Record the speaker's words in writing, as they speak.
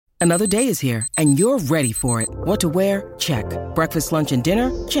Another day is here, and you're ready for it. What to wear? Check. Breakfast, lunch, and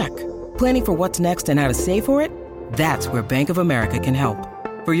dinner? Check. Planning for what's next and how to save for it? That's where Bank of America can help.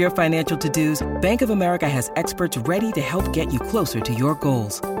 For your financial to-dos, Bank of America has experts ready to help get you closer to your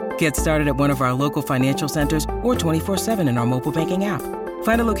goals. Get started at one of our local financial centers or 24/7 in our mobile banking app.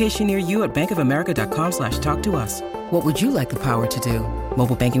 Find a location near you at bankofamerica.com/talktous. What would you like the power to do?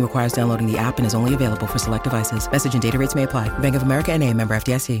 Mobile banking requires downloading the app and is only available for select devices. Message and data rates may apply. Bank of America N.A., member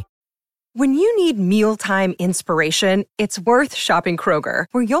FDIC. When you need mealtime inspiration, it's worth shopping Kroger,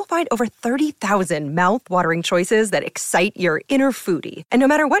 where you'll find over 30,000 mouth-watering choices that excite your inner foodie. And no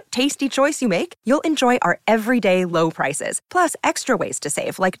matter what tasty choice you make, you'll enjoy our everyday low prices, plus extra ways to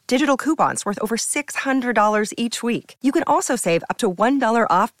save, like digital coupons worth over $600 each week. You can also save up to $1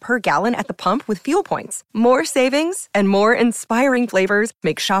 off per gallon at the pump with fuel points. More savings and more inspiring flavors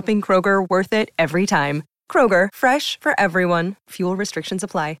make shopping Kroger worth it every time. Kroger, fresh for everyone. Fuel restrictions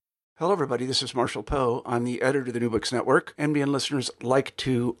apply. Hello, everybody. This is Marshall Poe. I'm the editor of the New Books Network. NBN listeners like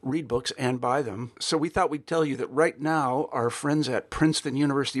to read books and buy them. So we thought we'd tell you that right now, our friends at Princeton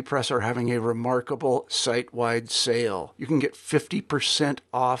University Press are having a remarkable site-wide sale. You can get 50%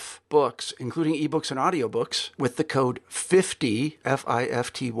 off books, including ebooks and audiobooks, with the code 50,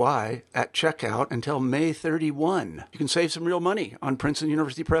 F-I-F-T-Y, at checkout until May 31. You can save some real money on Princeton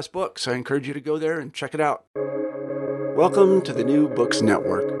University Press books. I encourage you to go there and check it out. Welcome to the New Books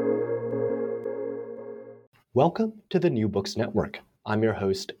Network. Welcome to the New Books Network. I'm your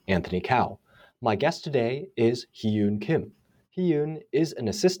host, Anthony Cao. My guest today is Hieyoon Kim. Hieyoon is an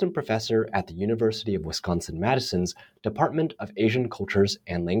assistant professor at the University of Wisconsin-Madison's Department of Asian Cultures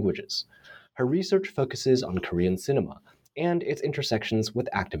and Languages. Her research focuses on Korean cinema and its intersections with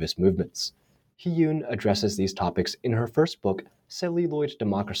activist movements. Hieyoon addresses these topics in her first book, Celluloid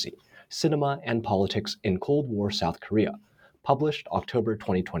Democracy, Cinema and Politics in Cold War South Korea, published October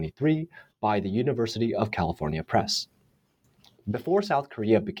 2023 by the University of California Press. Before South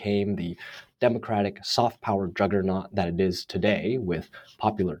Korea became the democratic soft power juggernaut that it is today, with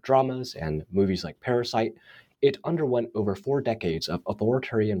popular dramas and movies like Parasite, it underwent over 4 decades of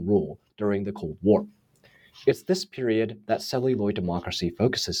authoritarian rule during the Cold War. It's this period that Celluloid Democracy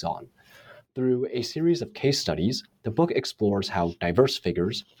focuses on. Through a series of case studies, the book explores how diverse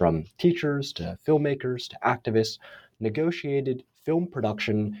figures, from teachers to filmmakers to activists, negotiated film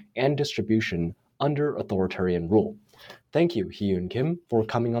production and distribution under authoritarian rule. Thank you, Hieyoon Kim, for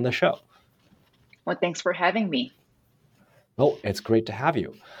coming on the show. Well, thanks for having me. Well, it's great to have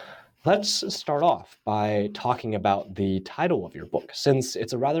you. Let's start off by talking about the title of your book, since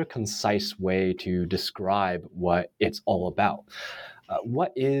it's a rather concise way to describe what it's all about.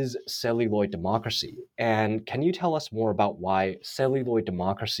 What is celluloid democracy? And can you tell us more about why celluloid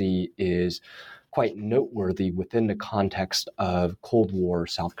democracy is quite noteworthy within the context of Cold War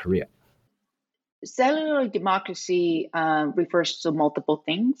South Korea? Celluloid democracy refers to multiple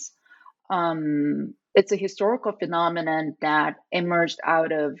things. It's a historical phenomenon that emerged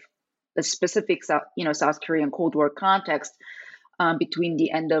out of a specific South Korean Cold War context between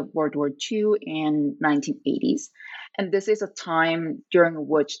the end of World War II and 1980s. And this is a time during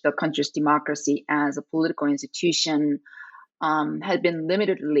which the country's democracy as a political institution had been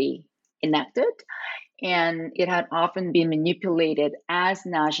limitedly enacted, and it had often been manipulated as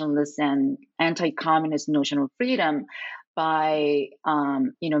nationalist and anti-communist notion of freedom by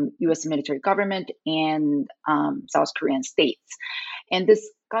U.S. military government and South Korean states. And this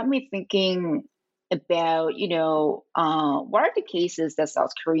got me thinking about, what are the cases that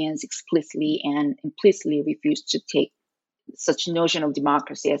South Koreans explicitly and implicitly refused to take such notion of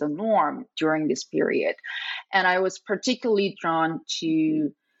democracy as a norm during this period. And I was particularly drawn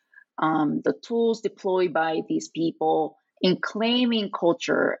to the tools deployed by these people in claiming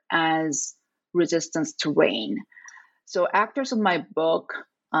culture as resistance to reign. So actors of my book,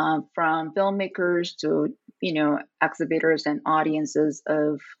 from filmmakers to, exhibitors and audiences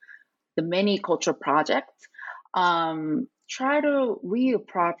of the many cultural projects, try to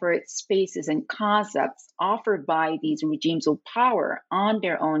reappropriate spaces and concepts offered by these regimes of power on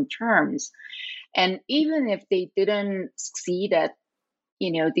their own terms. And even if they didn't succeed at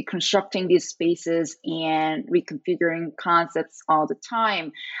deconstructing these spaces and reconfiguring concepts all the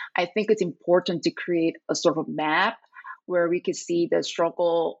time, I think it's important to create a sort of map where we could see the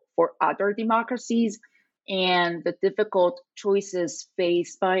struggle for other democracies and the difficult choices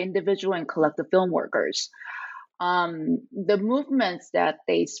faced by individual and collective film workers. The movements that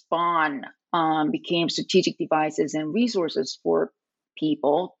they spawn became strategic devices and resources for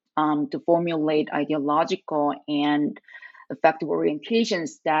people to formulate ideological and effective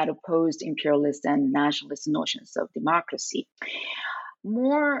orientations that opposed imperialist and nationalist notions of democracy.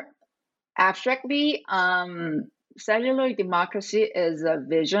 More abstractly, celluloid democracy is a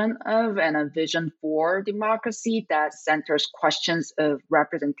vision of and a vision for democracy that centers questions of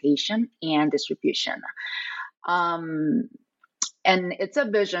representation and distribution. Um, and it's a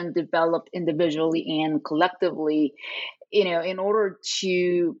vision developed individually and collectively, in order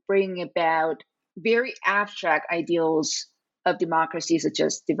to bring about very abstract ideals of democracy, such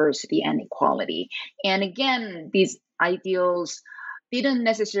as diversity and equality. And again, these ideals didn't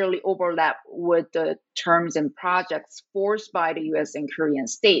necessarily overlap with the terms and projects forced by the US and Korean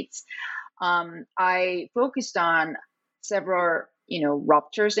states. I focused on several,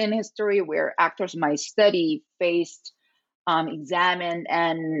 ruptures in history where actors might study faced, examined,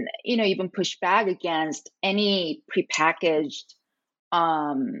 and even push back against any prepackaged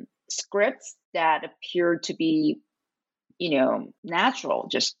scripts that appear to be natural,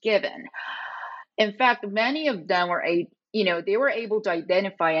 just given. In fact, many of them they were able to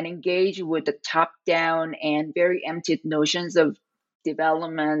identify and engage with the top-down and very empty notions of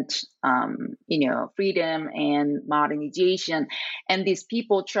development, freedom and modernization. And these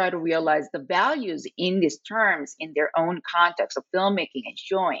people try to realize the values in these terms in their own context of filmmaking and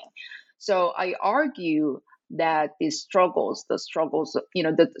showing. So I argue that these struggles, the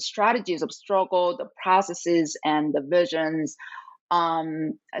strategies of struggle, the processes and the visions,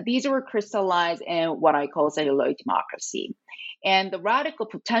 these were crystallized in what I call celluloid democracy. And the radical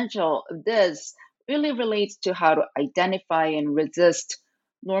potential of this really relates to how to identify and resist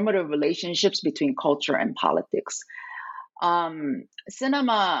normative relationships between culture and politics.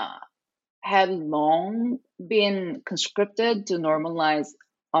 Cinema had long been conscripted to normalize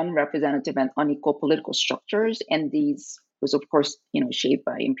unrepresentative and unequal political structures, and these was, of course, shaped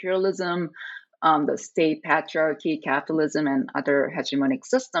by imperialism, the state patriarchy, capitalism, and other hegemonic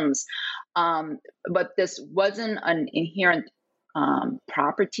systems. But this wasn't an inherent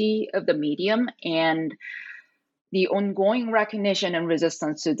property of the medium, and the ongoing recognition and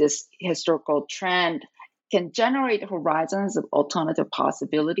resistance to this historical trend can generate horizons of alternative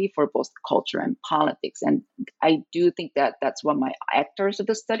possibility for both culture and politics. And I do think that that's what my actors of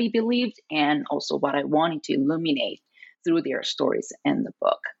the study believed, and also what I wanted to illuminate through their stories in the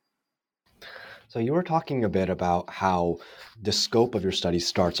book. So you were talking a bit about how the scope of your study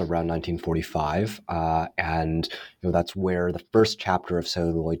starts around 1945, and that's where the first chapter of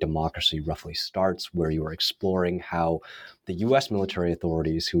Celluloid Democracy roughly starts, where you were exploring how the U.S. military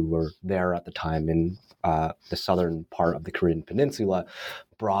authorities who were there at the time in the southern part of the Korean Peninsula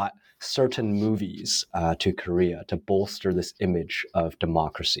brought certain movies to Korea to bolster this image of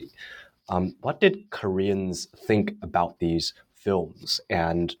democracy. What did Koreans think about these films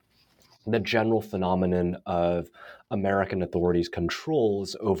and the general phenomenon of American authorities'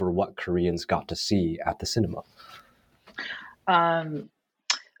 controls over what Koreans got to see at the cinema?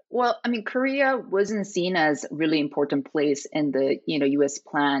 Well, I mean, Korea wasn't seen as a really important place in the U.S.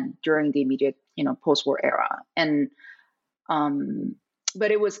 plan during the immediate post-war era, and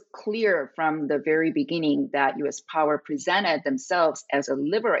but it was clear from the very beginning that U.S. power presented themselves as a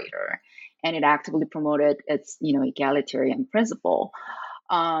liberator, and it actively promoted its egalitarian principle.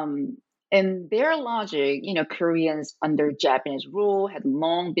 In their logic, Koreans under Japanese rule had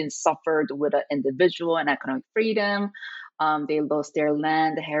long been suffered with an individual and economic freedom. They lost their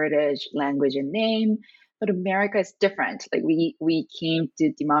land, heritage, language, and name. But America is different. Like we came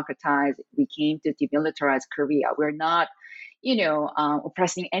to democratize, we came to demilitarize Korea. We're not,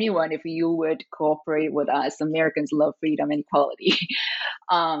 oppressing anyone. If you would cooperate with us, Americans love freedom and equality.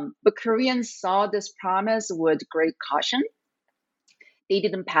 But Koreans saw this promise with great caution. They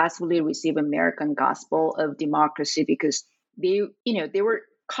didn't passively receive American gospel of democracy because they were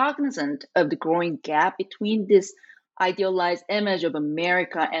cognizant of the growing gap between this idealized image of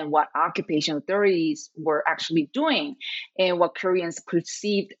America and what occupation authorities were actually doing and what Koreans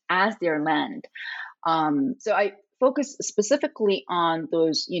perceived as their land. So I focus specifically on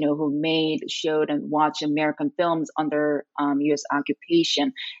those, who made, showed, and watched American films under U.S.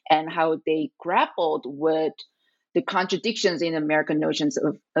 occupation and how they grappled with the contradictions in American notions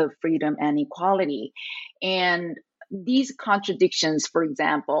of freedom and equality. And these contradictions, for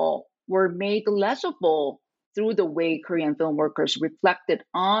example, were made legible through the way Korean film workers reflected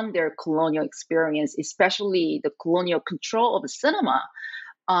on their colonial experience, especially the colonial control of cinema,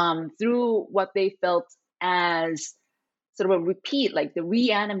 through what they felt as sort of a repeat, like the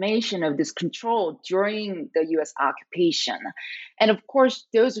reanimation of this control during the US occupation. And of course,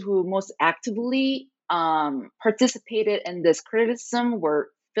 those who most actively participated in this criticism were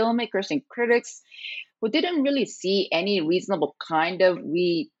filmmakers and critics who didn't really see any reasonable kind of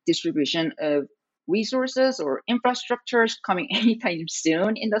redistribution of resources or infrastructures coming anytime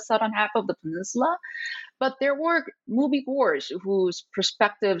soon in the southern half of the peninsula. But there were moviegoers whose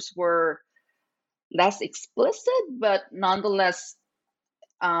perspectives were less explicit, but nonetheless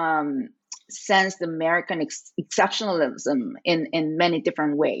sensed American exceptionalism in many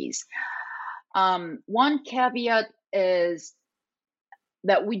different ways. One caveat is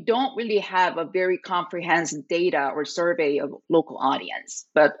that we don't really have a very comprehensive data or survey of local audience,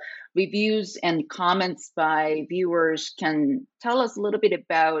 but reviews and comments by viewers can tell us a little bit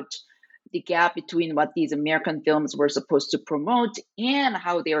about the gap between what these American films were supposed to promote and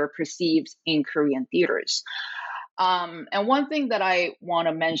how they were perceived in Korean theaters. And one thing that I want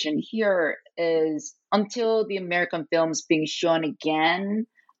to mention here is until the American films being shown again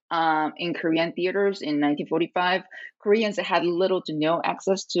in Korean theaters in 1945, Koreans had little to no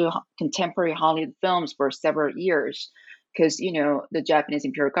access to contemporary Hollywood films for several years because, the Japanese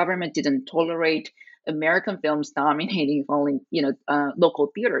imperial government didn't tolerate American films dominating only,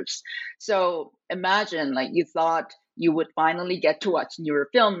 local theaters. So imagine, you thought you would finally get to watch newer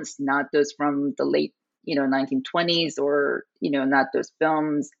films, not those from the late 1920s or not those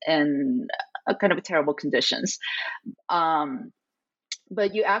films in a kind of terrible conditions,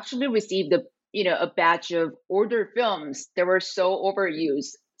 but you actually received a batch of older films that were so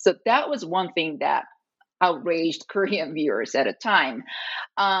overused. So that was one thing that outraged Korean viewers at a time.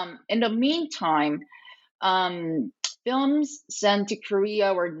 In the meantime, films sent to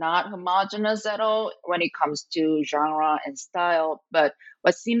Korea were not homogeneous at all when it comes to genre and style, but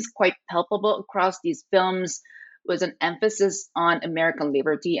what seems quite palpable across these films was an emphasis on American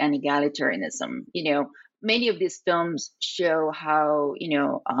liberty and egalitarianism. Many of these films show how,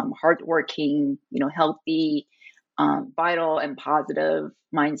 hardworking, healthy, vital and positive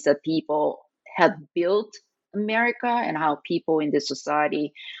mindset people had built America and how people in this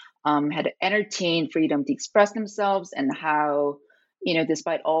society had entertained freedom to express themselves and how,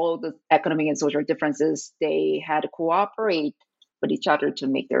 despite all the economic and social differences, they had to cooperate with each other to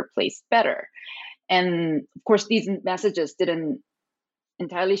make their place better. And of course, these messages didn't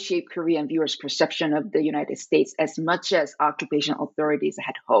entirely shape Korean viewers' perception of the United States as much as occupation authorities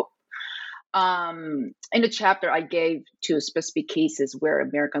had hoped. In the chapter, I gave two specific cases where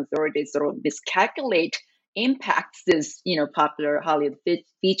American authorities sort of miscalculate impacts this, popular Hollywood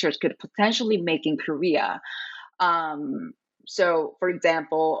features could potentially make in Korea. So, for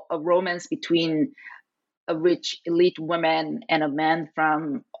example, a romance between a rich elite woman and a man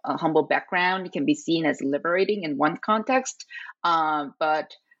from a humble background can be seen as liberating in one context,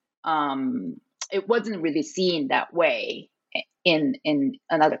 but it wasn't really seen that way in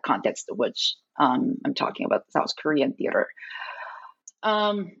another context, which I'm talking about the South Korean theater.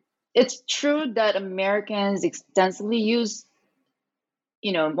 It's true that Americans extensively use,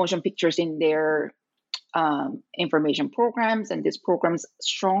 motion pictures in their information programs, and these programs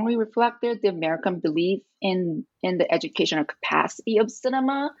strongly reflected the American belief in the educational capacity of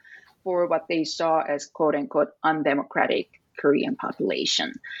cinema for what they saw as quote unquote undemocratic Korean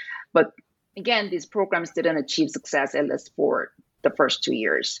population. But again, these programs didn't achieve success, at least for the first 2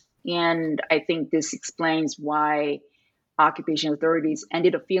 years. And I think this explains why occupation authorities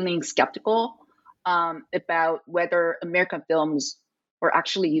ended up feeling skeptical about whether American films were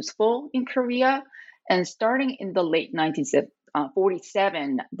actually useful in Korea. And starting in the late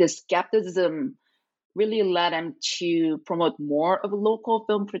 1947, this skepticism really led them to promote more of a local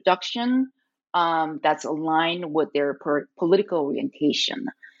film production that's aligned with their political orientation.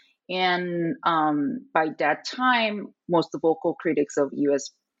 And by that time, most of the vocal critics of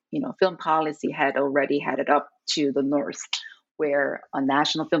U.S. film policy had already headed up to the north, where a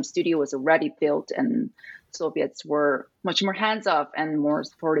national film studio was already built, and Soviets were much more hands-off and more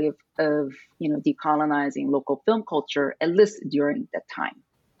supportive of decolonizing local film culture, at least during that time.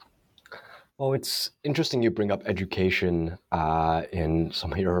 Well, it's interesting you bring up education in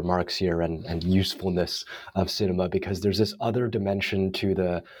some of your remarks here and usefulness of cinema, because there's this other dimension to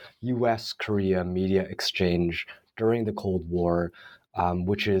the US-Korea media exchange during the Cold War,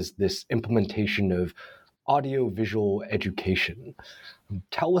 which is this implementation of audiovisual education.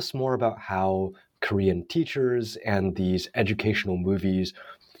 Tell us more about how Korean teachers and these educational movies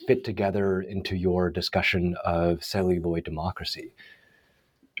fit together into your discussion of celluloid democracy.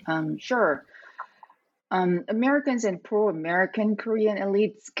 Sure. Americans and pro-American Korean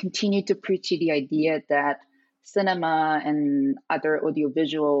elites continue to preach the idea that cinema and other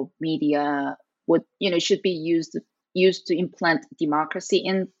audiovisual media should be used to implant democracy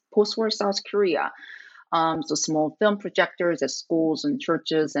in post-war South Korea. So small film projectors at schools and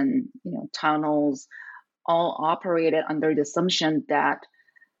churches and town halls all operated under the assumption that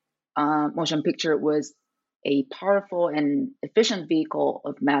motion picture was a powerful and efficient vehicle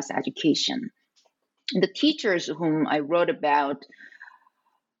of mass education. And the teachers whom I wrote about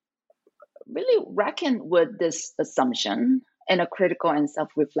really reckon with this assumption in a critical and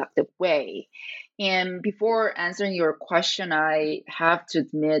self-reflective way. And before answering your question, I have to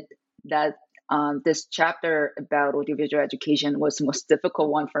admit that this chapter about audiovisual education was the most difficult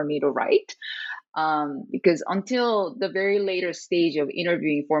one for me to write. Because until the very later stage of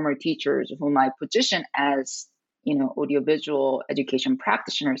interviewing former teachers whom I position as audiovisual education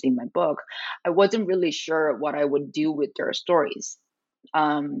practitioners in my book, I wasn't really sure what I would do with their stories.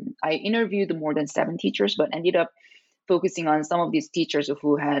 I interviewed more than 7 teachers, but ended up focusing on some of these teachers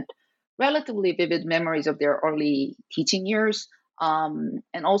who had relatively vivid memories of their early teaching years,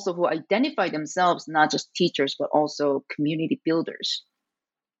 and also who identify themselves not just teachers, but also community builders.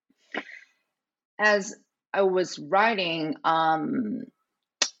 As I was writing,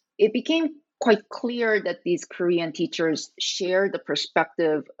 it became quite clear that these Korean teachers share the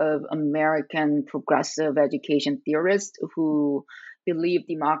perspective of American progressive education theorists who believe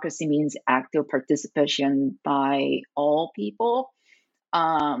democracy means active participation by all people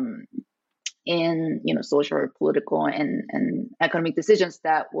in social or political and economic decisions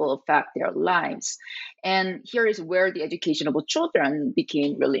that will affect their lives. And here is where the education of children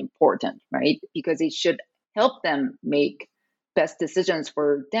became really important, right? Because it should help them make best decisions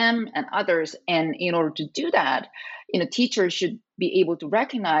for them and others. And in order to do that, teachers should be able to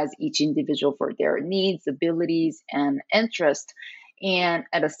recognize each individual for their needs, abilities, and interests. And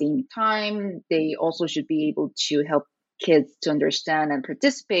at the same time, they also should be able to help kids to understand and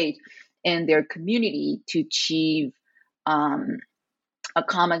participate in their community to achieve a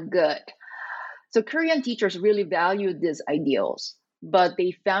common good. So Korean teachers really valued these ideals, but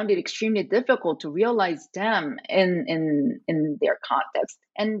they found it extremely difficult to realize them in their context.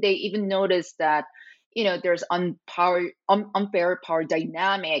 And they even noticed that there's unfair power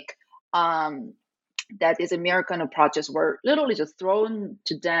dynamic that these American approaches were literally just thrown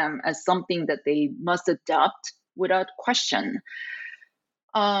to them as something that they must adopt without question.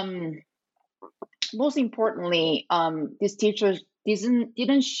 Most importantly, these teachers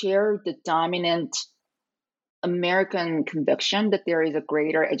didn't share the dominant American conviction that there is a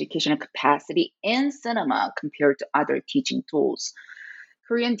greater educational capacity in cinema compared to other teaching tools.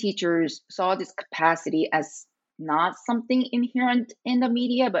 Korean teachers saw this capacity as not something inherent in the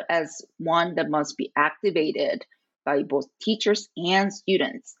media, but as one that must be activated by both teachers and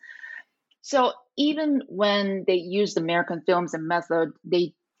students. So even when they used American films and method,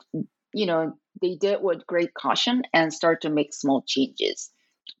 they did with great caution and start to make small changes.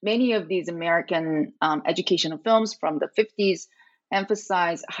 Many of these American educational films from the 50s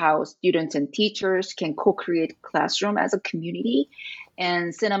emphasize how students and teachers can co-create classroom as a community,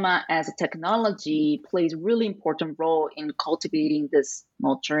 and cinema as a technology plays a really important role in cultivating this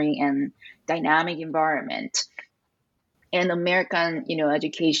nurturing and dynamic environment. And American,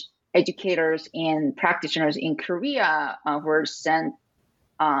 educators and practitioners in Korea were sent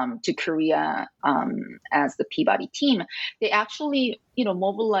to Korea as the Peabody team. They actually,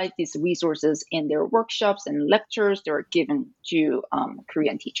 mobilized these resources in their workshops and lectures that were given to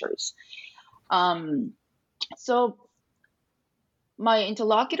Korean teachers. So my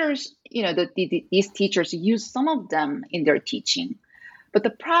interlocutors, these teachers used some of them in their teaching. But the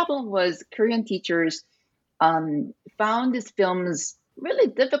problem was Korean teachers found these films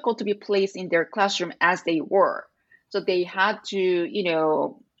really difficult to be placed in their classroom as they were. So they had to,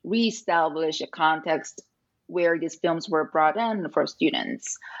 reestablish a context where these films were brought in for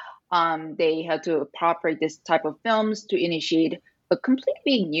students. They had to appropriate this type of films to initiate a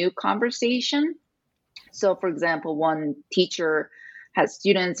completely new conversation. So, for example, one teacher had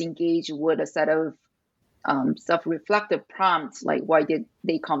students engage with a set of self-reflective prompts, like why did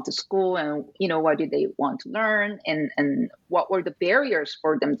they come to school, and why did they want to learn, and what were the barriers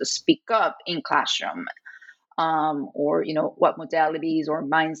for them to speak up in classroom, or what modalities or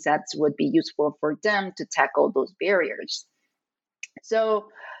mindsets would be useful for them to tackle those barriers. So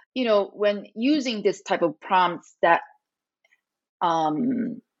when using this type of prompts that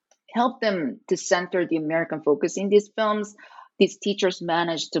help them to center the American focus in these films, these teachers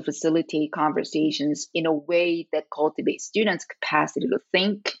managed to facilitate conversations in a way that cultivates students' capacity to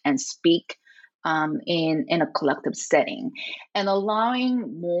think and speak in a collective setting, and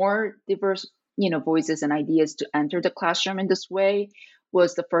allowing more diverse voices and ideas to enter the classroom in this way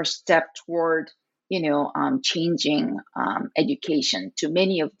was the first step toward changing education to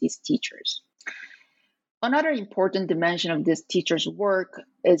many of these teachers. Another important dimension of this teacher's work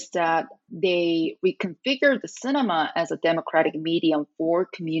is that they reconfigured the cinema as a democratic medium for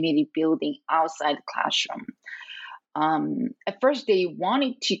community building outside the classroom. At first, they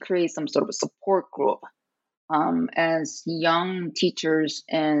wanted to create some sort of a support group. As young teachers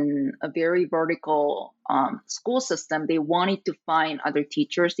in a very vertical school system, they wanted to find other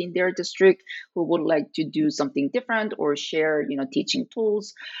teachers in their district who would like to do something different or share, teaching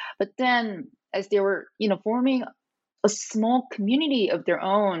tools. But then, as they were, forming a small community of their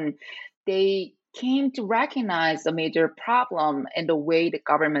own, they came to recognize a major problem in the way the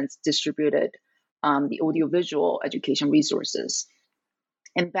governments distributed the audiovisual education resources.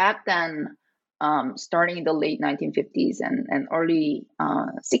 And back then, starting in the late 1950s and early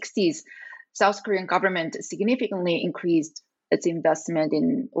 60s, South Korean government significantly increased its investment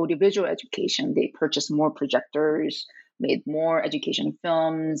in audiovisual education. They purchased more projectors, made more education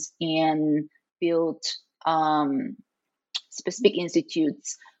films, and built specific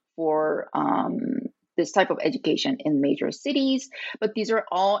institutes for this type of education in major cities. But these are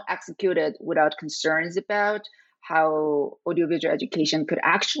all executed without concerns about how audiovisual education could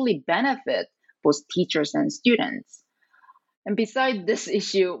actually benefit both teachers and students. And beside this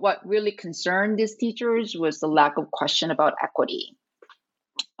issue, what really concerned these teachers was the lack of question about equity.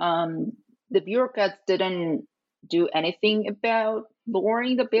 The bureaucrats didn't do anything about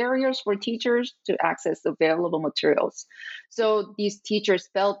lowering the barriers for teachers to access available materials. So these teachers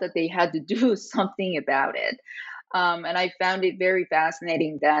felt that they had to do something about it. And I found it very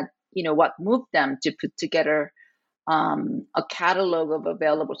fascinating that, what moved them to put together a catalog of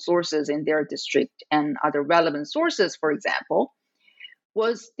available sources in their district and other relevant sources, for example,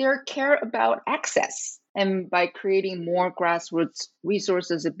 was their care about access. And by creating more grassroots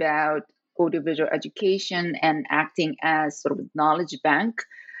resources about audiovisual education and acting as sort of a knowledge bank,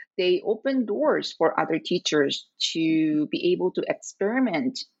 they opened doors for other teachers to be able to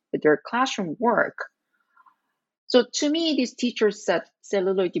experiment with their classroom work. So to me, these teachers set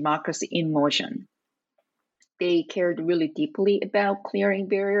celluloid democracy in motion. They cared really deeply about clearing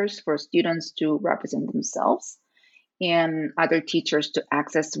barriers for students to represent themselves and other teachers to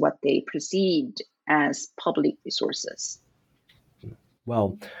access what they perceived as public resources.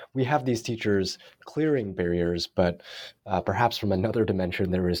 Well, we have these teachers clearing barriers, but perhaps from another dimension,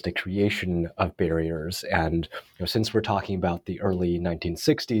 there is the creation of barriers. And since we're talking about the early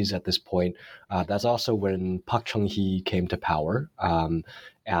 1960s at this point, that's also when Park Chung-hee came to power.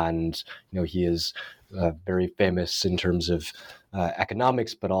 And he is very famous in terms of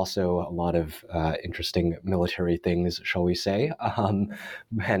economics, but also a lot of interesting military things, shall we say.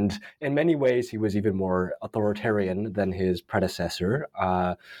 And in many ways, he was even more authoritarian than his predecessor.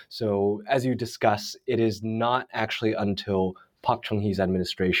 So as you discuss, it is not actually until Park Chung-hee's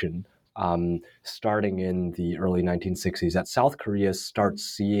administration, starting in the early 1960s, that South Korea starts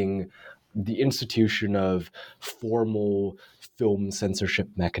seeing the institution of formal film censorship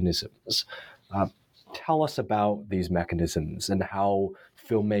mechanisms. Tell us about these mechanisms and how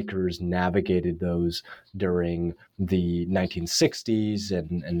filmmakers navigated those during the 1960s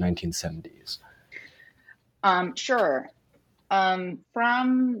and 1970s. Sure.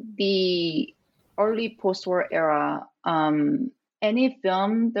 From the early post-war era, any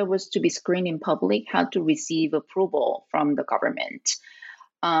film that was to be screened in public had to receive approval from the government.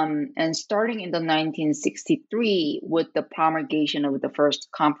 And starting in the 1963, with the promulgation of the first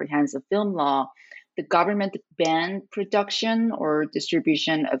comprehensive film law, the government banned production or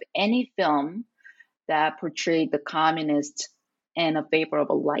distribution of any film that portrayed the communists in a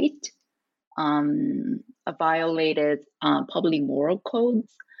favorable light, violated public moral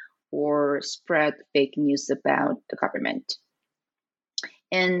codes, or spread fake news about the government.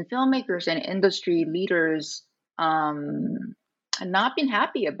 And filmmakers and industry leaders have not been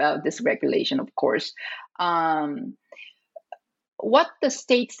happy about this regulation, of course. What the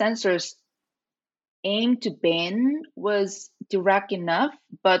state censors aimed to ban was direct enough,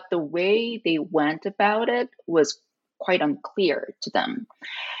 but the way they went about it was quite unclear to them.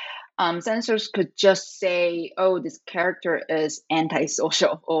 Censors could just say, "Oh, this character is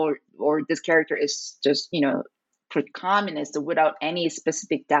antisocial," or "This character is just, pro-communist," without any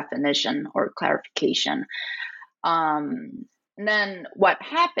specific definition or clarification. And then what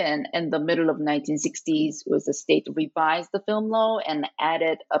happened in the middle of 1960s was the state revised the film law and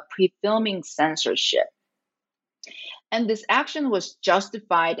added a pre-filming censorship. And this action was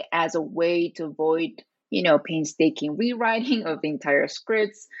justified as a way to avoid, painstaking rewriting of the entire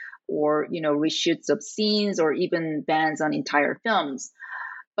scripts, or, reshoots of scenes, or even bans on entire films.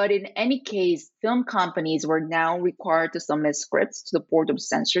 But in any case, film companies were now required to submit scripts to the Board of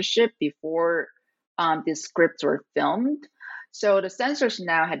Censorship before these scripts were filmed. So the censors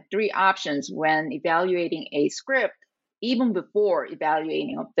now had three options when evaluating a script, even before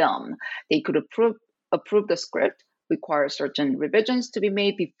evaluating a film. They could approve the script, require certain revisions to be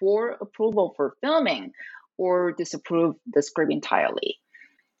made before approval for filming, or disapprove the script entirely.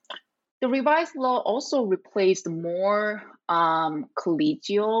 The revised law also replaced more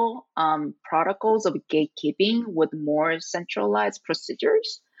collegial protocols of gatekeeping with more centralized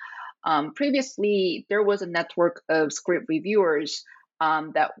procedures. Previously, there was a network of script reviewers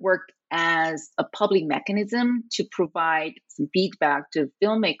that worked as a public mechanism to provide some feedback to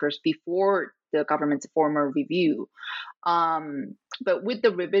filmmakers before the government's formal review. But with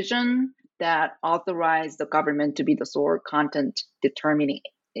the revision that authorized the government to be the sole content determining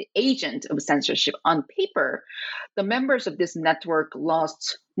agent of censorship on paper, the members of this network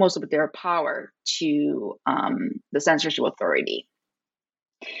lost most of their power to the censorship authority.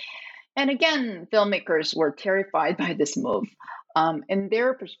 And again, filmmakers were terrified by this move. In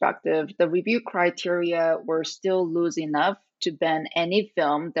their perspective, the review criteria were still loose enough to ban any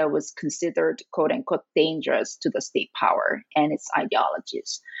film that was considered quote unquote dangerous to the state power and its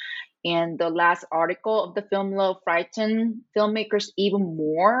ideologies. And the last article of the film law frightened filmmakers even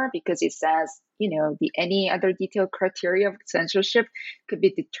more because it says, any other detailed criteria of censorship could be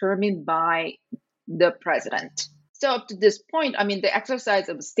determined by the president. So up to this point, the exercise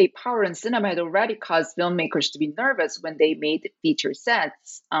of state power in cinema had already caused filmmakers to be nervous when they made feature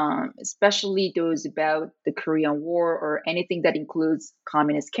sets, especially those about the Korean War or anything that includes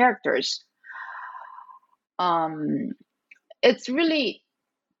communist characters. It's really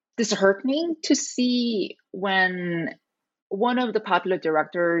disheartening to see when one of the popular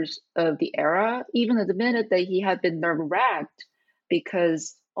directors of the era even admitted that he had been nerve-wracked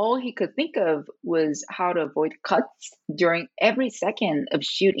because all he could think of was how to avoid cuts during every second of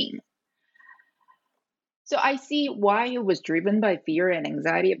shooting. So I see why he was driven by fear and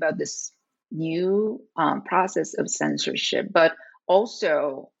anxiety about this new process of censorship, but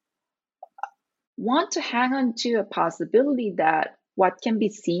also want to hang on to a possibility that what can be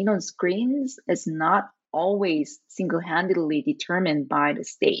seen on screens is not always single-handedly determined by the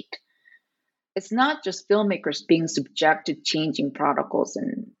state. It's not just filmmakers being subject to changing protocols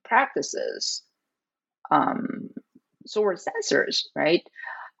and practices. So are censors, right?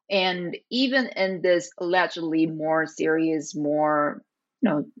 And even in this allegedly more serious, more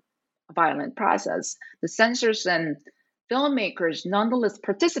violent process, the censors and filmmakers nonetheless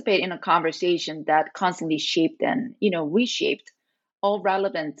participate in a conversation that constantly shaped and reshaped all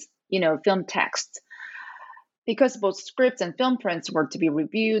relevant film texts. Because both scripts and film prints were to be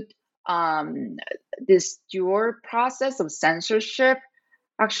reviewed, this dual process of censorship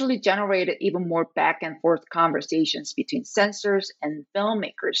actually generated even more back and forth conversations between censors and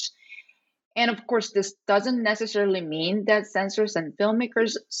filmmakers. And of course, this doesn't necessarily mean that censors and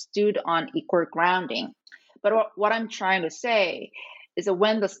filmmakers stood on equal grounding. But what I'm trying to say is that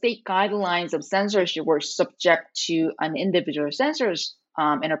when the state guidelines of censorship were subject to an individual censor's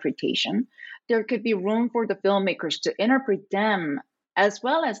interpretation, there could be room for the filmmakers to interpret them as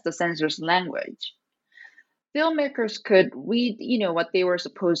well as the censor's language. Filmmakers could read, what they were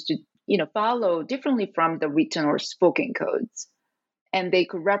supposed to, follow differently from the written or spoken codes. And they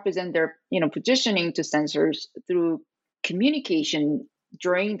could represent their, positioning to censors through communication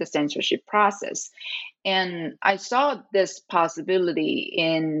during the censorship process. And I saw this possibility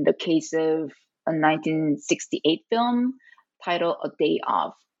in the case of a 1968 film titled A Day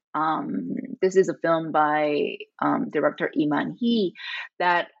Off. This is a film by director Lee Man-hee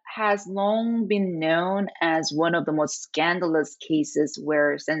that has long been known as one of the most scandalous cases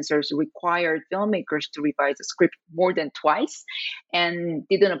where censors required filmmakers to revise the script more than twice and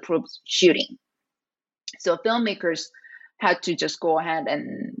didn't approve shooting. So filmmakers had to just go ahead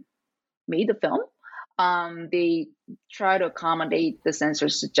and make the film. They try to accommodate the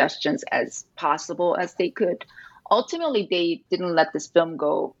censor's suggestions as possible as they could. Ultimately, they didn't let this film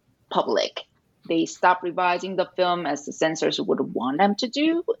go public. They stopped revising the film as the censors would want them to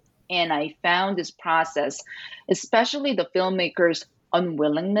do. And I found this process, especially the filmmakers'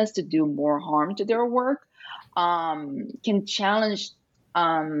 unwillingness to do more harm to their work, can challenge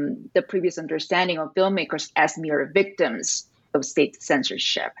the previous understanding of filmmakers as mere victims of state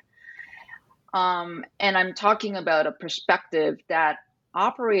censorship. And I'm talking about a perspective that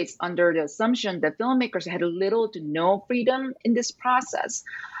operates under the assumption that filmmakers had little to no freedom in this process.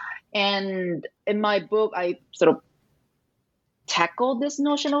 And in my book, I sort of tackle this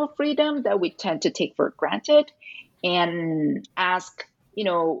notion of freedom that we tend to take for granted and ask,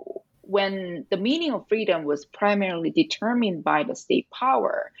 when the meaning of freedom was primarily determined by the state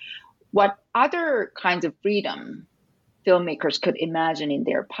power, what other kinds of freedom filmmakers could imagine in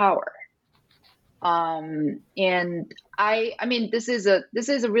their power. And I mean, this is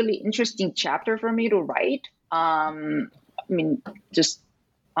a really interesting chapter for me to write. I mean, just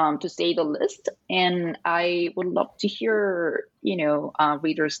to say the least, and I would love to hear,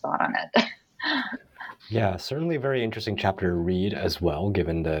 readers' thought on it. Yeah, certainly a very interesting chapter to read as well,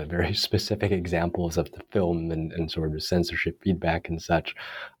 given the very specific examples of the film and sort of censorship feedback and such.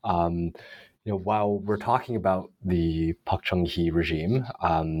 While we're talking about the Park Chung-hee regime,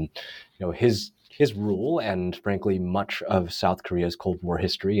 his rule and frankly much of South Korea's Cold War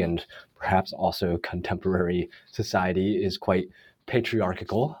history and perhaps also contemporary society is quite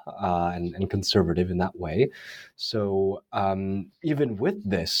patriarchal and conservative in that way. So even with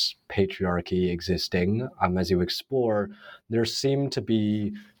this patriarchy existing, as you explore, there seem to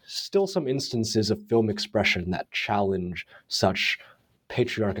be still some instances of film expression that challenge such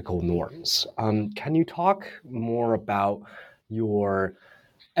patriarchal norms. Can you talk more about your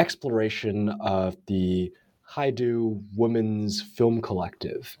exploration of the Haidu Women's Film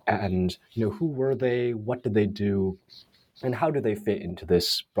Collective and who were they, what did they do, and how do they fit into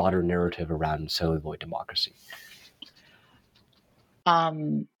this broader narrative around celluloid democracy?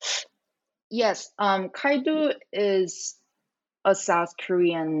 Yes, Kaido is a South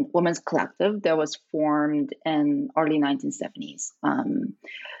Korean women's collective that was formed in early 1970s.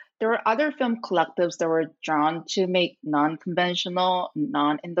 There were other film collectives that were drawn to make non-conventional,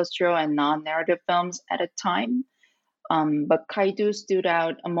 non-industrial, and non-narrative films at a time. But Kaido stood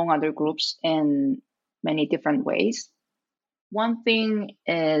out among other groups in many different ways. One thing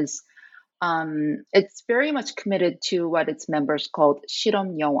is it's very much committed to what its members called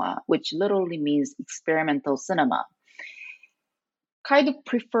실험 영화, which literally means experimental cinema. Kaido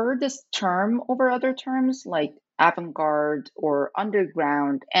preferred this term over other terms like avant-garde or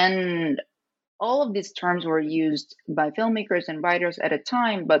underground, and all of these terms were used by filmmakers and writers at a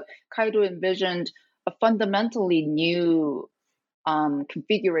time, but Kaido envisioned a fundamentally new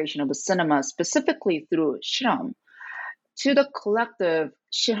configuration of a cinema, specifically through 실험. To the collective,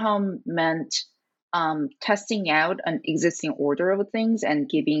 실험 meant testing out an existing order of things and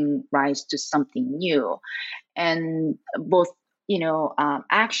giving rise to something new. And both,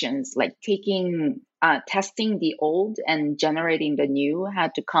 actions like testing the old and generating the new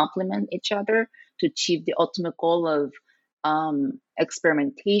had to complement each other to achieve the ultimate goal of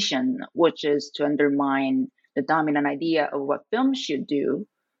experimentation, which is to undermine the dominant idea of what film should do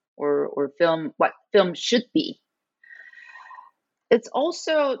or what film should be. It's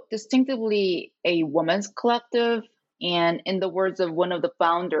also distinctively a women's collective, and in the words of one of the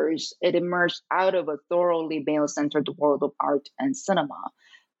founders, it emerged out of a thoroughly male-centered world of art and cinema.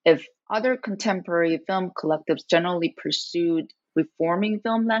 If other contemporary film collectives generally pursued reforming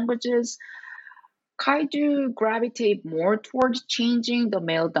film languages, Kaido gravitate more towards changing the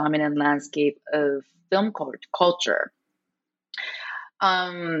male-dominant landscape of film culture.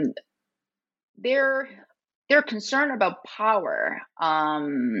 Their concern about power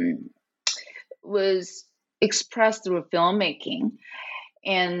was expressed through filmmaking.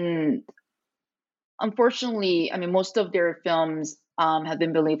 And unfortunately, I mean, most of their films have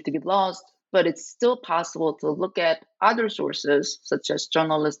been believed to be lost, but it's still possible to look at other sources, such as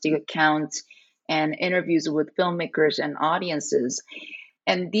journalistic accounts and interviews with filmmakers and audiences.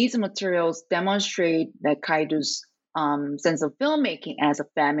 And these materials demonstrate that Kaido's sense of filmmaking as a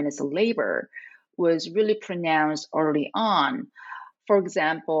feminist labor was really pronounced early on. For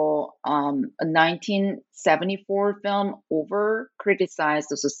example, a 1974 film, Over, criticized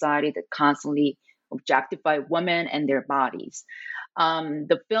the society that constantly objectified women and their bodies.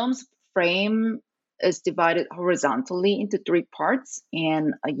 The film's frame is divided horizontally into three parts,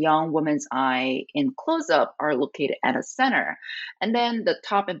 and a young woman's eye in close-up are located at a center. And then the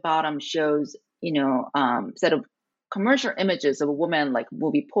top and bottom shows, set of commercial images of a woman, like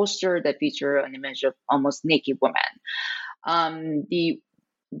movie poster that feature an image of almost naked woman.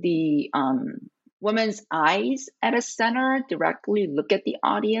 The woman's eyes at a center directly look at the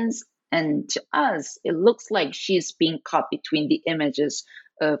audience, and to us, it looks like she's being caught between the images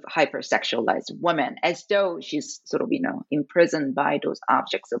of hypersexualized women, as though she's sort of, imprisoned by those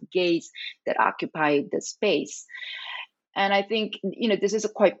objects of gaze that occupy the space. And I think, this is a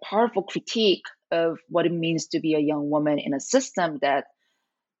quite powerful critique of what it means to be a young woman in a system that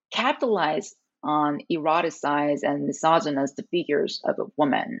capitalized on eroticized and misogynist figures of a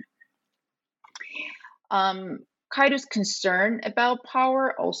woman. Kaido's concern about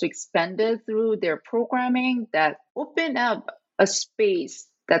power also expanded through their programming that opened up a space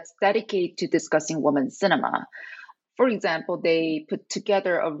that's dedicated to discussing women's cinema. For example, they put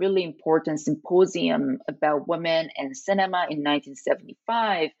together a really important symposium about women and cinema in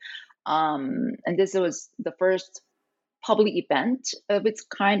 1975. And this was the first public event of its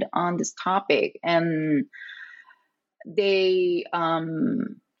kind on this topic. And they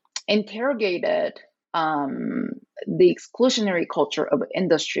interrogated the exclusionary culture of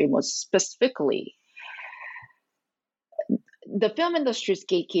industry, most specifically. The film industry's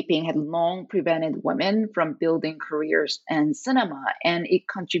gatekeeping had long prevented women from building careers in cinema, and it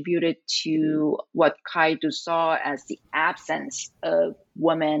contributed to what Kaido saw as the absence of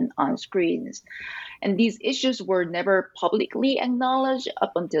women on screens. And these issues were never publicly acknowledged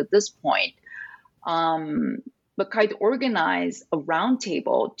up until this point. But Kaido organized a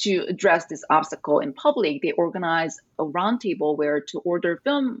roundtable to address this obstacle in public. They organized a roundtable where to-order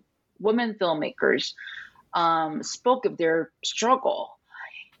women filmmakers spoke of their struggle.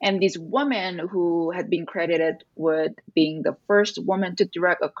 And these women who had been credited with being the first woman to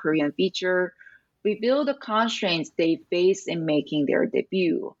direct a Korean feature revealed the constraints they faced in making their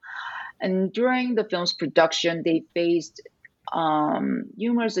debut. And during the film's production, they faced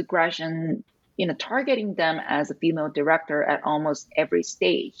numerous aggression, targeting them as a female director at almost every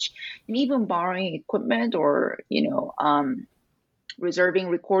stage, and even borrowing equipment or, reserving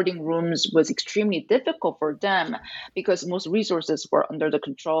recording rooms was extremely difficult for them because most resources were under the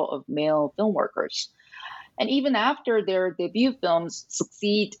control of male film workers. And even after their debut films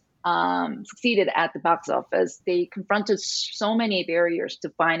succeeded at the box office, they confronted so many barriers to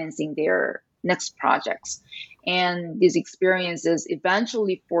financing their next projects. And these experiences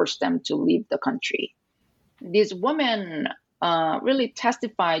eventually forced them to leave the country. These women really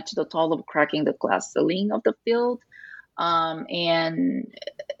testified to the toll of cracking the glass ceiling of the field, and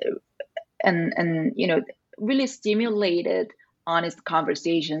really stimulated honest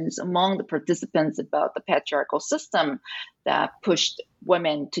conversations among the participants about the patriarchal system that pushed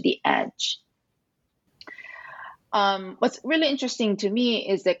women to the edge. What's really interesting to me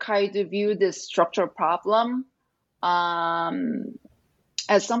is that Kaido viewed this structural problem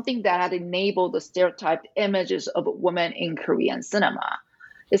as something that had enabled the stereotyped images of women in Korean cinema,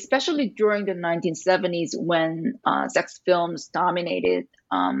 especially during the 1970s when sex films dominated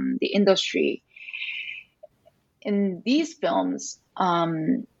the industry. In these films,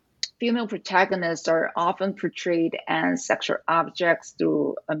 female protagonists are often portrayed as sexual objects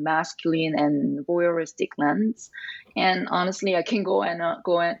through a masculine and voyeuristic lens. And honestly, I can go on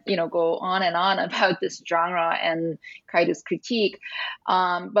and on about this genre and Kaido's critique.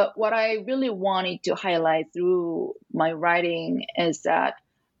 But what I really wanted to highlight through my writing is that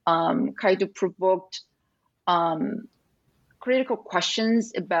Kaido provoked critical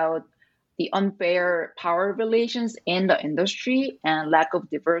questions about the unfair power relations in the industry and lack of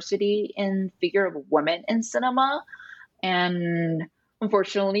diversity in figure of women in cinema. And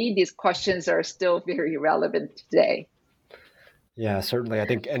unfortunately, these questions are still very relevant today. Yeah, certainly. I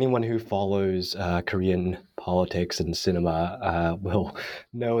think anyone who follows Korean politics and cinema will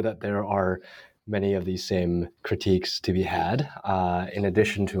know that there are many of these same critiques to be had, in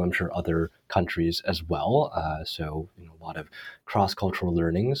addition to, I'm sure, other countries as well. So a lot of cross-cultural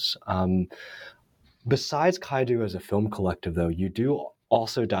learnings. Besides Kaido as a film collective, though, you do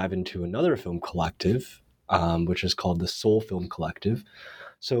also dive into another film collective, which is called the Seoul Film Collective.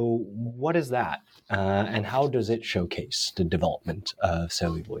 So what is that, and how does it showcase the development of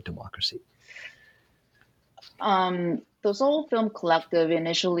celluloid democracy? The Seoul Film Collective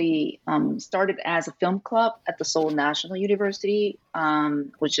initially started as a film club at the Seoul National University,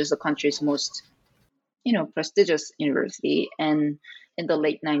 which is the country's most, prestigious university, and in the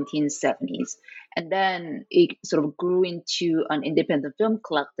late 1970s. And then it sort of grew into an independent film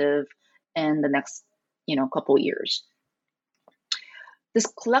collective in the next, couple years. This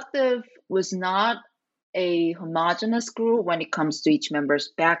collective was not a homogenous group when it comes to each member's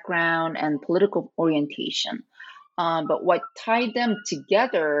background and political orientation. But what tied them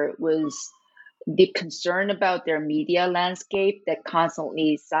together was deep concern about their media landscape that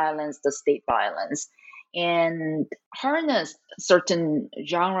constantly silenced the state violence and harnessed certain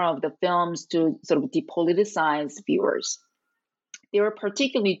genre of the films to sort of depoliticize viewers. They were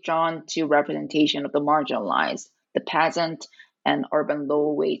particularly drawn to representation of the marginalized, the peasant, and urban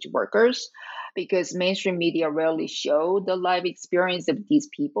low-wage workers, because mainstream media rarely showed the life experience of these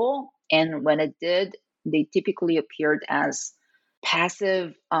people. And when it did, they typically appeared as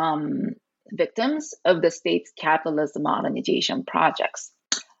passive victims of the state's capitalist modernization projects.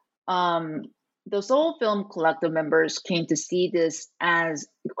 The Seoul Film Collective members came to see this as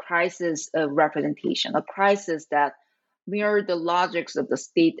a crisis of representation, a crisis that mirrored the logics of the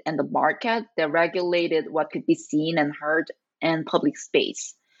state and the market that regulated what could be seen and heard in public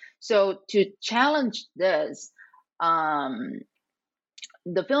space. So to challenge this, um,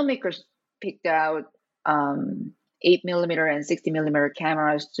 the filmmakers picked out 8 millimeter and 60 millimeter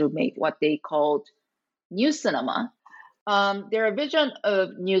cameras to make what they called new cinema. Their vision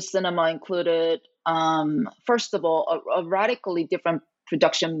of new cinema included, first of all, a radically different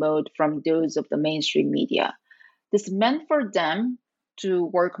production mode from those of the mainstream media. This meant for them to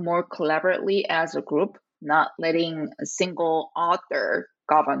work more collaboratively as a group, not letting a single author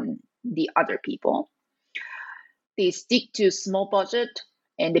govern the other people. They stick to small budget,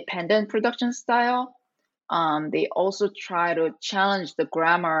 independent production style. They also try to challenge the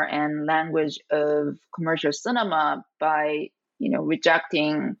grammar and language of commercial cinema by,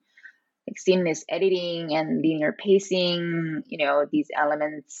 rejecting like seamless editing and linear pacing. These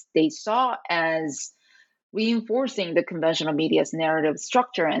elements they saw as reinforcing the conventional media's narrative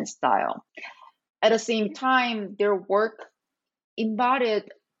structure and style. At the same time, their work embodied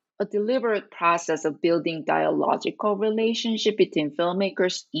a deliberate process of building dialogical relationship between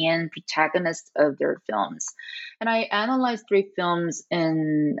filmmakers and protagonists of their films. And I analyzed 3 films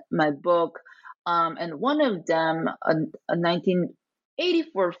in my book, and one of them, a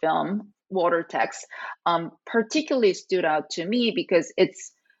 1984 film, Water Text, particularly stood out to me because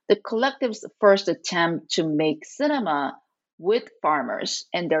it's the collective's first attempt to make cinema with farmers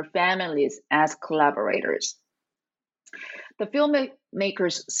and their families as collaborators. The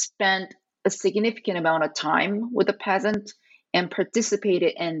filmmakers spent a significant amount of time with the peasant and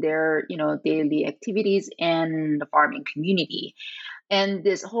participated in their, daily activities in the farming community. And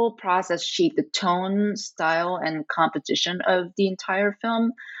this whole process shaped the tone, style, and composition of the entire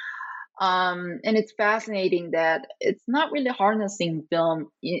film. And it's fascinating that it's not really harnessing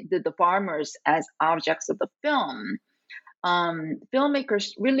the farmers as objects of the film.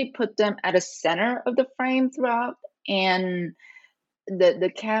 Filmmakers really put them at the center of the frame throughout, and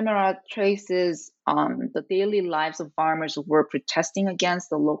the camera traces the daily lives of farmers who were protesting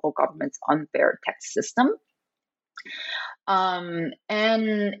against the local government's unfair tax system. And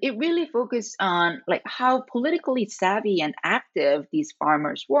it really focused on like how politically savvy and active these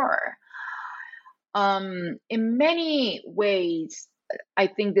farmers were. In many ways, I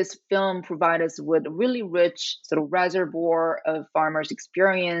think this film provides us with a really rich sort of reservoir of farmers'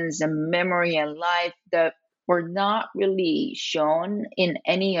 experience and memory and life that were not really shown in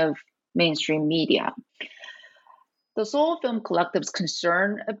any of mainstream media. The Seoul Film Collective's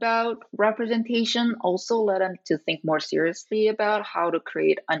concern about representation also led them to think more seriously about how to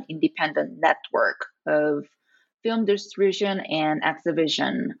create an independent network of film distribution and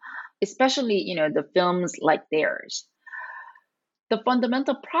exhibition, especially, the films like theirs. The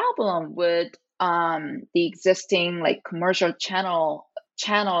fundamental problem with the existing like commercial channel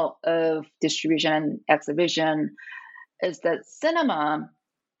of distribution and exhibition is that cinema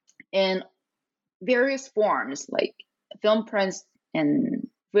in various forms like film prints and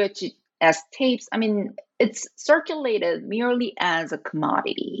VHS tapes, I mean, it's circulated merely as a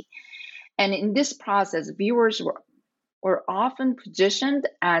commodity. And in this process, viewers were often positioned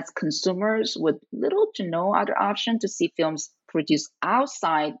as consumers with little to no other option to see films produced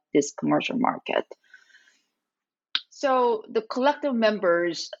outside this commercial market. So the collective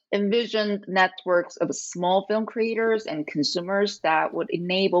members envisioned networks of small film creators and consumers that would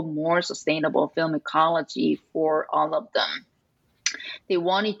enable more sustainable film ecology for all of them. They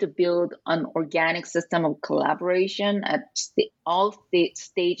wanted to build an organic system of collaboration at all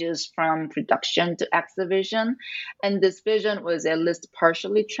stages from production to exhibition. And this vision was at least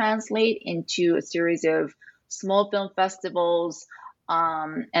partially translated into a series of small film festivals,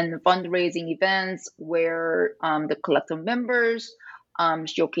 and fundraising events where the collective members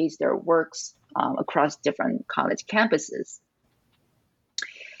showcase their works across different college campuses.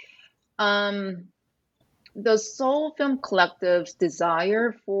 The Seoul Film Collective's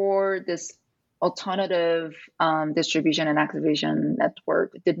desire for this alternative distribution and exhibition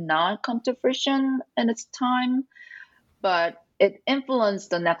network did not come to fruition in its time, but it influenced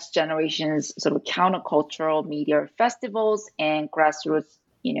the next generation's sort of countercultural media festivals and grassroots,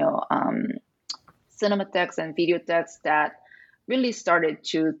 cinematheques and videotheques that really started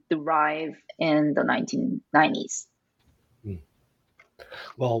to thrive in the 1990s.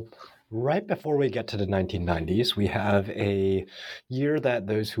 Well, right before we get to the 1990s, we have a year that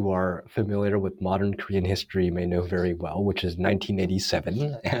those who are familiar with modern Korean history may know very well, which is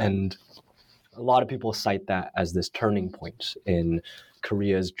 1987. And a lot of people cite that as this turning point in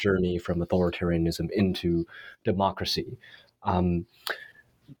Korea's journey from authoritarianism into democracy.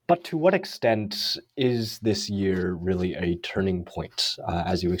 But to what extent is this year really a turning point,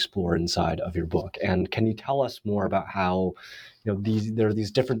 as you explore inside of your book? And can you tell us more about how, there are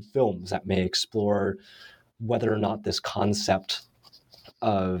these different films that may explore whether or not this concept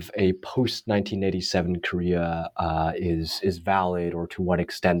of a post-1987 Korea is valid, or to what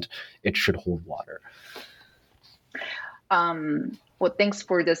extent it should hold water? Well, thanks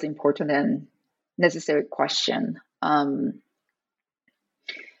for this important and necessary question.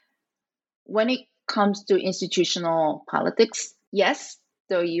 When it comes to institutional politics, yes,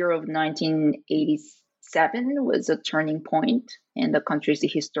 the year of 1987 was a turning point in the country's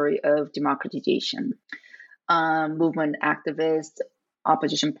history of democratization. Movement activists,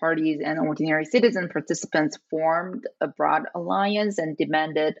 opposition parties, and ordinary citizen participants formed a broad alliance and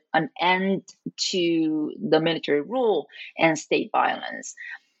demanded an end to the military rule and state violence.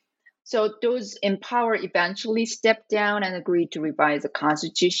 So those in power eventually stepped down and agreed to revise the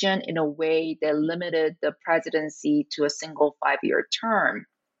constitution in a way that limited the presidency to a single 5-year term.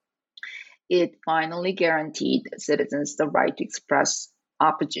 It finally guaranteed citizens the right to express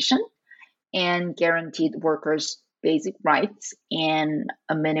opposition and guaranteed workers basic rights and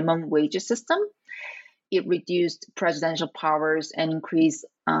a minimum wage system. It reduced presidential powers and increased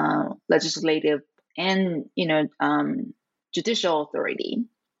legislative and judicial authority.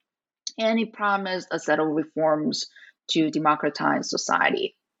 And it promised a set of reforms to democratize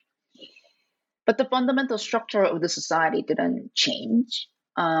society. But the fundamental structure of the society didn't change.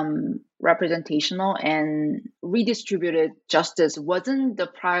 Representational and redistributed justice wasn't the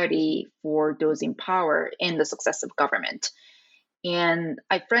priority for those in power in the successive government. And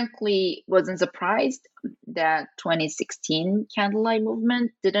I frankly wasn't surprised that 2016 candlelight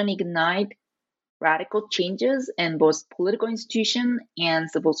movement didn't ignite radical changes in both political institution and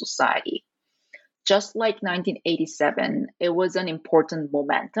civil society. Just like 1987, it was an important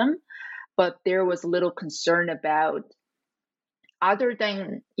momentum, but there was little concern about, other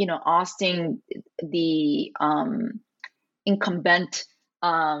than ousting the incumbent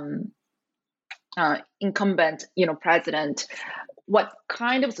president, what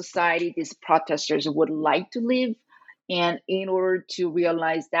kind of society these protesters would like to live, and in order to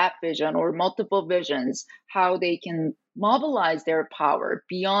realize that vision or multiple visions, how they can mobilize their power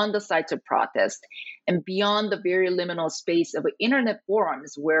beyond the sites of protest and beyond the very liminal space of internet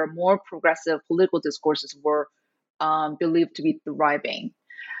forums where more progressive political discourses were believed to be thriving.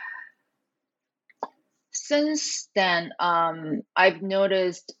 Since then, I've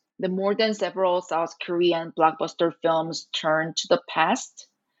noticed that more than several South Korean blockbuster films turn to the past,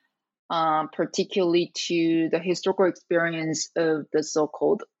 particularly to the historical experience of the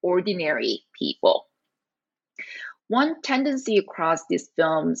so-called ordinary people. One tendency across these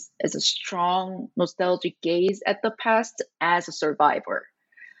films is a strong nostalgic gaze at the past as a survivor.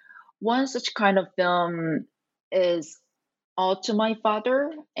 One such kind of film is All to My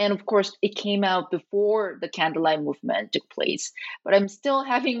Father, and of course, it came out before the Candlelight Movement took place. But I'm still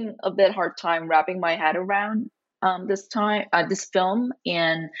having a bit hard time wrapping my head around this film,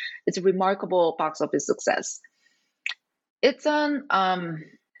 and it's a remarkable box office success. It's an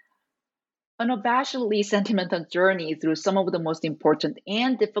unabashedly sentimental journey through some of the most important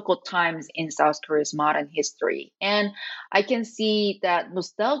and difficult times in South Korea's modern history. And I can see that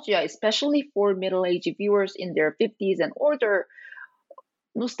nostalgia, especially for middle-aged viewers in their 50s and older,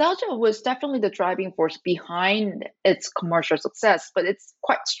 nostalgia was definitely the driving force behind its commercial success. But it's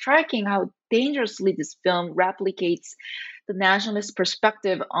quite striking how dangerously this film replicates the nationalist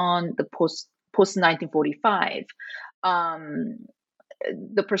perspective on the post 1945.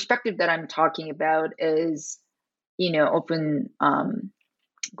 The perspective that I'm talking about is, often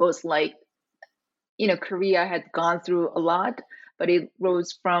goes like, Korea had gone through a lot, but it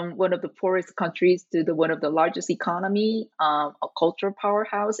rose from one of the poorest countries to one of the largest economy, a cultural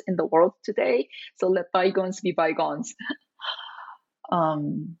powerhouse in the world today. So let bygones be bygones.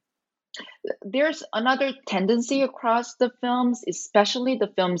 There's another tendency across the films, especially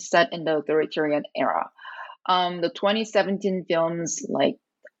the films set in the authoritarian era. The 2017 films like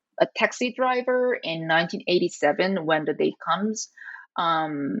A Taxi Driver in 1987, When the Day Comes,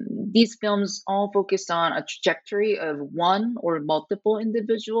 these films all focus on a trajectory of one or multiple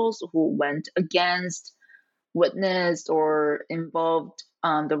individuals who went against, witnessed, or involved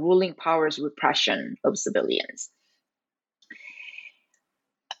the ruling power's repression of civilians.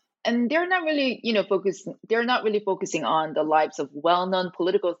 And they're not really, focusing on the lives of well-known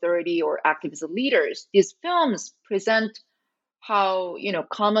political authority or activist leaders. These films present how,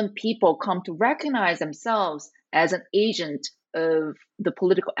 common people come to recognize themselves as an agent of the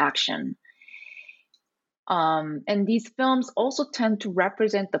political action. And these films also tend to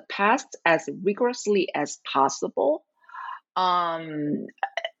represent the past as rigorously as possible. Um,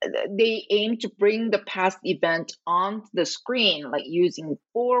 they aim to bring the past event onto the screen, like using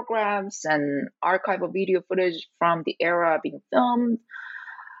photographs and archival video footage from the era being filmed.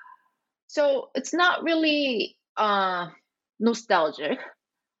 So it's not really nostalgic.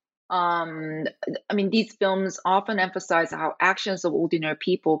 I mean, these films often emphasize how actions of ordinary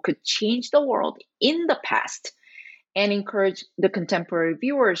people could change the world in the past and encourage the contemporary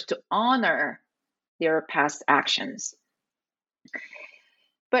viewers to honor their past actions.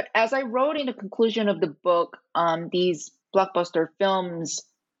 But as I wrote in the conclusion of the book, these blockbuster films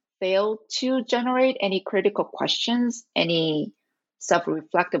fail to generate any critical questions, any self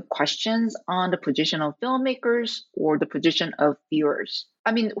reflective questions on the position of filmmakers or the position of viewers.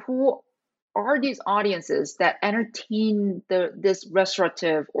 I mean, who are these audiences that entertain this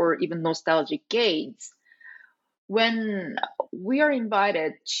restorative or even nostalgic gaze? When we are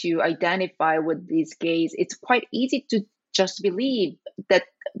invited to identify with these gays, it's quite easy to just believe that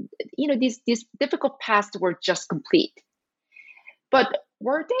these difficult pasts were just complete. But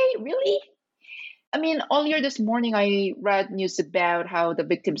were they really? I mean, earlier this morning I read news about how the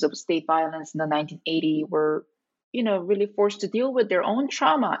victims of state violence in the 1980s were, really forced to deal with their own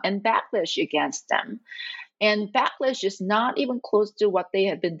trauma and backlash against them. And backlash is not even close to what they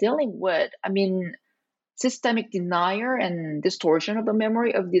have been dealing with. I mean, systemic denial and distortion of the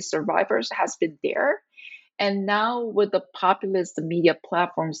memory of these survivors has been there. And now, with the populist media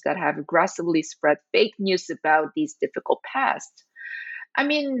platforms that have aggressively spread fake news about these difficult pasts, I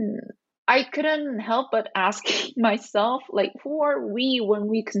mean, I couldn't help but ask myself, like, who are we when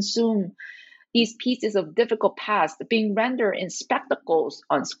we consume these pieces of difficult past being rendered in spectacles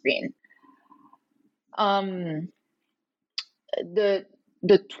on screen? Um, the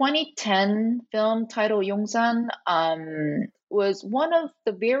the 2010 film titled Yongsan was one of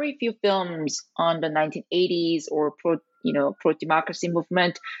the very few films on the 1980s or pro-democracy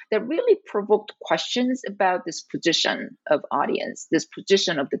movement that really provoked questions about this position of audience, this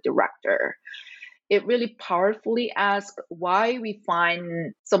position of the director. It really powerfully asked why we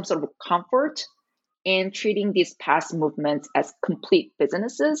find some sort of comfort in treating these past movements as complete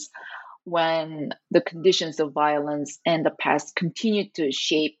businesses when the conditions of violence and the past continue to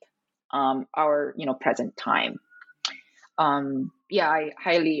shape our present time. I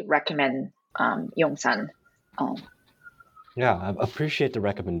highly recommend Yongsan. Yeah, I appreciate the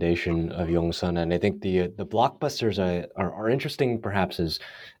recommendation of Yongsun, and I think the blockbusters are interesting, perhaps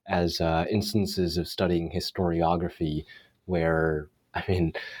as instances of studying historiography, where I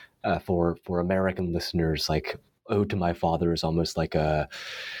mean, for American listeners, like "Ode to My Father" is almost like a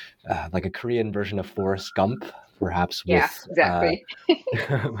Korean version of Forrest Gump, perhaps Yeah, with exactly.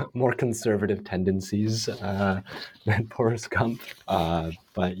 more conservative tendencies than Forrest Gump.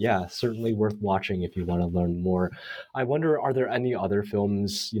 But yeah, certainly worth watching if you want to learn more. I wonder, are there any other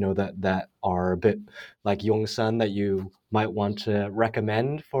films, that are a bit like Yongsan that you might want to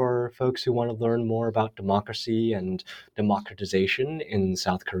recommend for folks who want to learn more about democracy and democratization in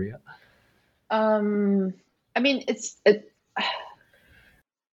South Korea? I mean,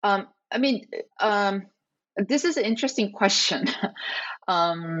 um, I mean, this is an interesting question.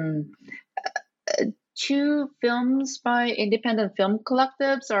 um, Two films by independent film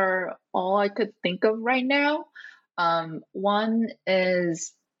collectives are all I could think of right now. One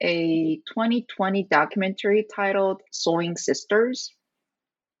is a 2020 documentary titled Sewing Sisters.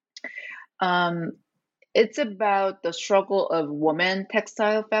 Um, it's about the struggle of women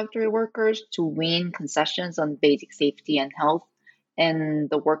textile factory workers to win concessions on basic safety and health in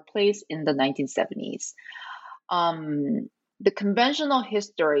the workplace in the 1970s. Um, the conventional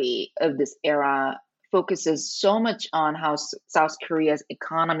history of this era focuses so much on how South Korea's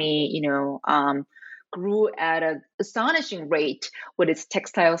economy, grew at an astonishing rate with its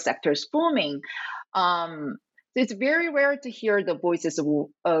textile sectors booming. So it's very rare to hear the voices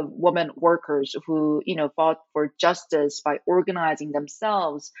of women workers who, fought for justice by organizing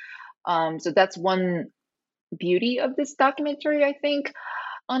themselves. So that's one beauty of this documentary, I think.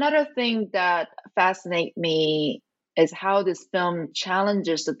 Another thing that fascinates me is how this film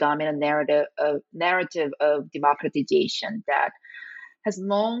challenges the dominant narrative of democratization that has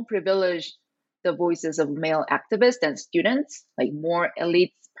long privileged the voices of male activists and students, like more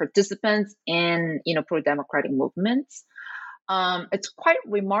elite participants in pro-democratic movements. It's quite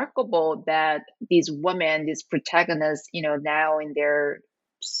remarkable that these women, these protagonists, now in their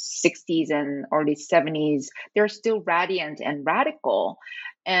 60s and early 70s, they're still radiant and radical,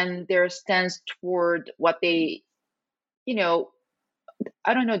 and their stance toward what they,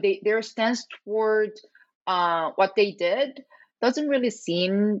 I don't know, their stance toward what they did doesn't really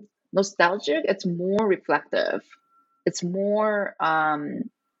seem nostalgic. It's more reflective. It's more, I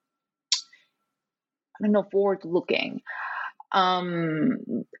don't know, forward looking.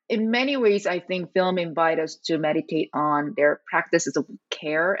 In many ways, I think film invite us to meditate on their practices of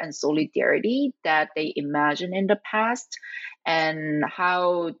care and solidarity that they imagined in the past, and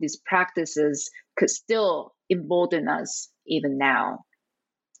how these practices could still embolden us even now.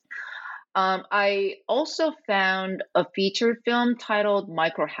 I also found a feature film titled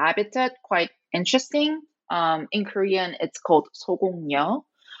Microhabitat quite interesting. In Korean, it's called 소공녀.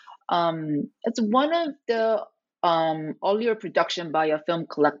 It's one of the earlier production by a film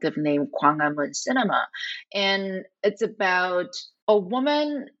collective named Gwanghwamun Cinema, and it's about a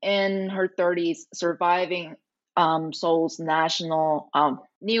woman in her 30s surviving Seoul's national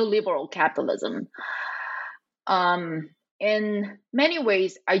neoliberal capitalism. In many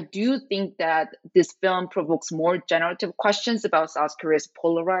ways, I do think that this film provokes more generative questions about South Korea's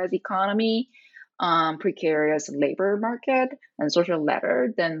polarized economy, precarious labor market, and social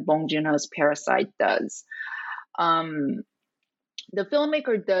ladder than Bong Joon-ho's Parasite does. Um, the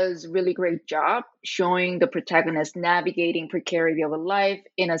filmmaker does really great job showing the protagonist navigating precarity of a life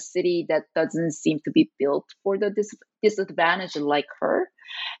in a city that doesn't seem to be built for the disadvantaged like her.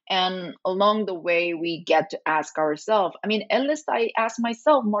 And along the way, we get to ask ourselves, I mean, at least I asked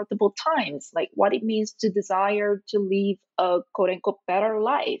myself multiple times, like what it means to desire to live a quote unquote better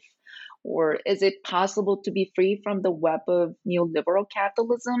life. Or is it possible to be free from the web of neoliberal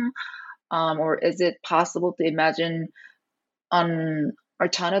capitalism? Or is it possible to imagine an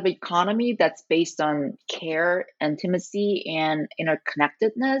alternative economy that's based on care, intimacy, and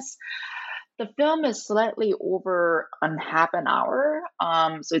interconnectedness? The film is slightly over an half an hour,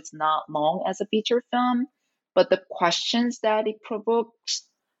 so it's not long as a feature film, but the questions that it provokes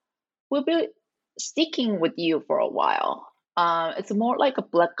will be sticking with you for a while. It's more like a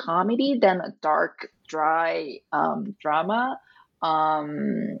black comedy than a dark, dry drama.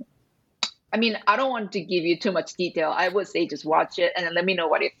 Um, I mean, I don't want to give you too much detail. I would say just watch it and then let me know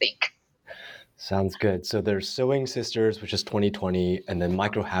what you think. Sounds good. So there's Sewing Sisters, which is 2020, and then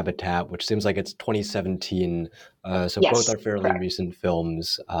Microhabitat, which seems like it's 2017. So both Yes, are fairly correct. recent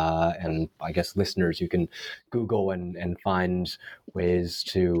films. And I guess listeners, you can Google and find ways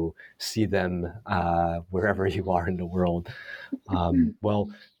to see them wherever you are in the world. Well,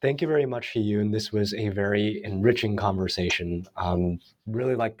 thank you very much, Hieyoon. This was a very enriching conversation.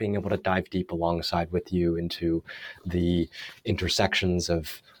 Really like being able to dive deep alongside with you into the intersections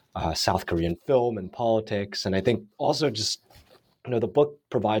of South Korean film and politics. And I think also just, the book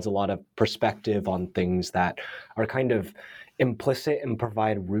provides a lot of perspective on things that are kind of implicit and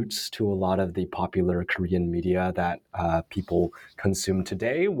provide roots to a lot of the popular Korean media that people consume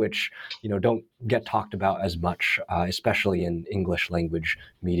today, which, don't get talked about as much, especially in English language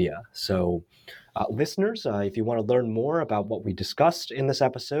media. So listeners, if you want to learn more about what we discussed in this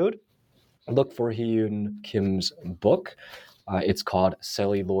episode, look for Hieyoon Kim's book. It's called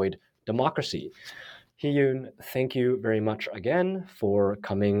Celluloid Democracy. Hieyoon, thank you very much again for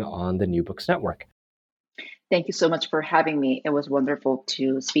coming on the New Books Network. Thank you so much for having me. It was wonderful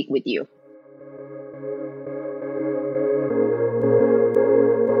to speak with you.